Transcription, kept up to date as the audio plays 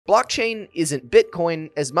Blockchain isn't Bitcoin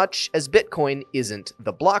as much as Bitcoin isn't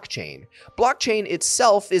the blockchain. Blockchain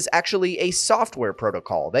itself is actually a software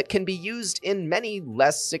protocol that can be used in many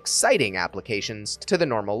less exciting applications to the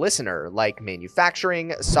normal listener, like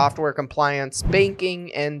manufacturing, software compliance,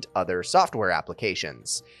 banking, and other software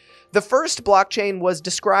applications. The first blockchain was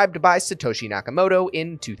described by Satoshi Nakamoto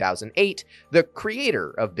in 2008, the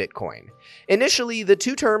creator of Bitcoin. Initially, the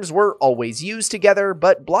two terms were always used together,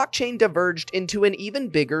 but blockchain diverged into an even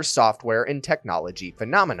bigger software and technology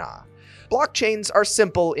phenomena. Blockchains are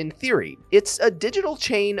simple in theory. It's a digital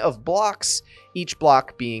chain of blocks, each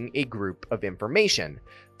block being a group of information.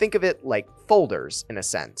 Think of it like folders, in a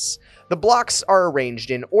sense. The blocks are arranged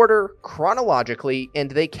in order, chronologically, and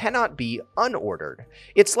they cannot be unordered.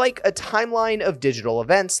 It's like a timeline of digital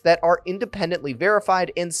events that are independently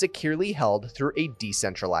verified and securely held through a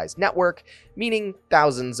decentralized network, meaning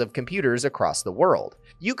thousands of computers across the world.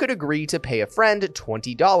 You could agree to pay a friend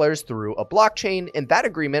 $20 through a blockchain, and that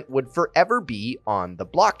agreement would forever be on the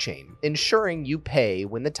blockchain, ensuring you pay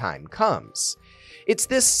when the time comes. It's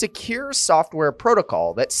this secure software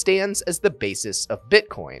protocol that stands as the basis of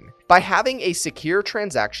Bitcoin. By having a secure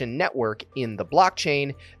transaction network in the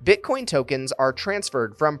blockchain, Bitcoin tokens are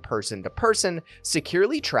transferred from person to person,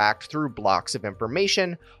 securely tracked through blocks of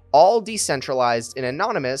information, all decentralized and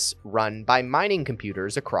anonymous, run by mining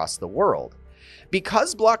computers across the world.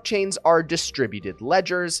 Because blockchains are distributed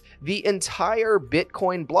ledgers, the entire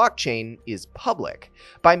Bitcoin blockchain is public.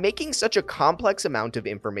 By making such a complex amount of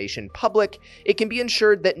information public, it can be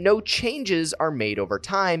ensured that no changes are made over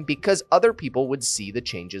time because other people would see the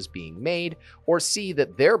changes being made or see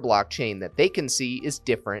that their blockchain that they can see is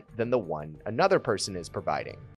different than the one another person is providing.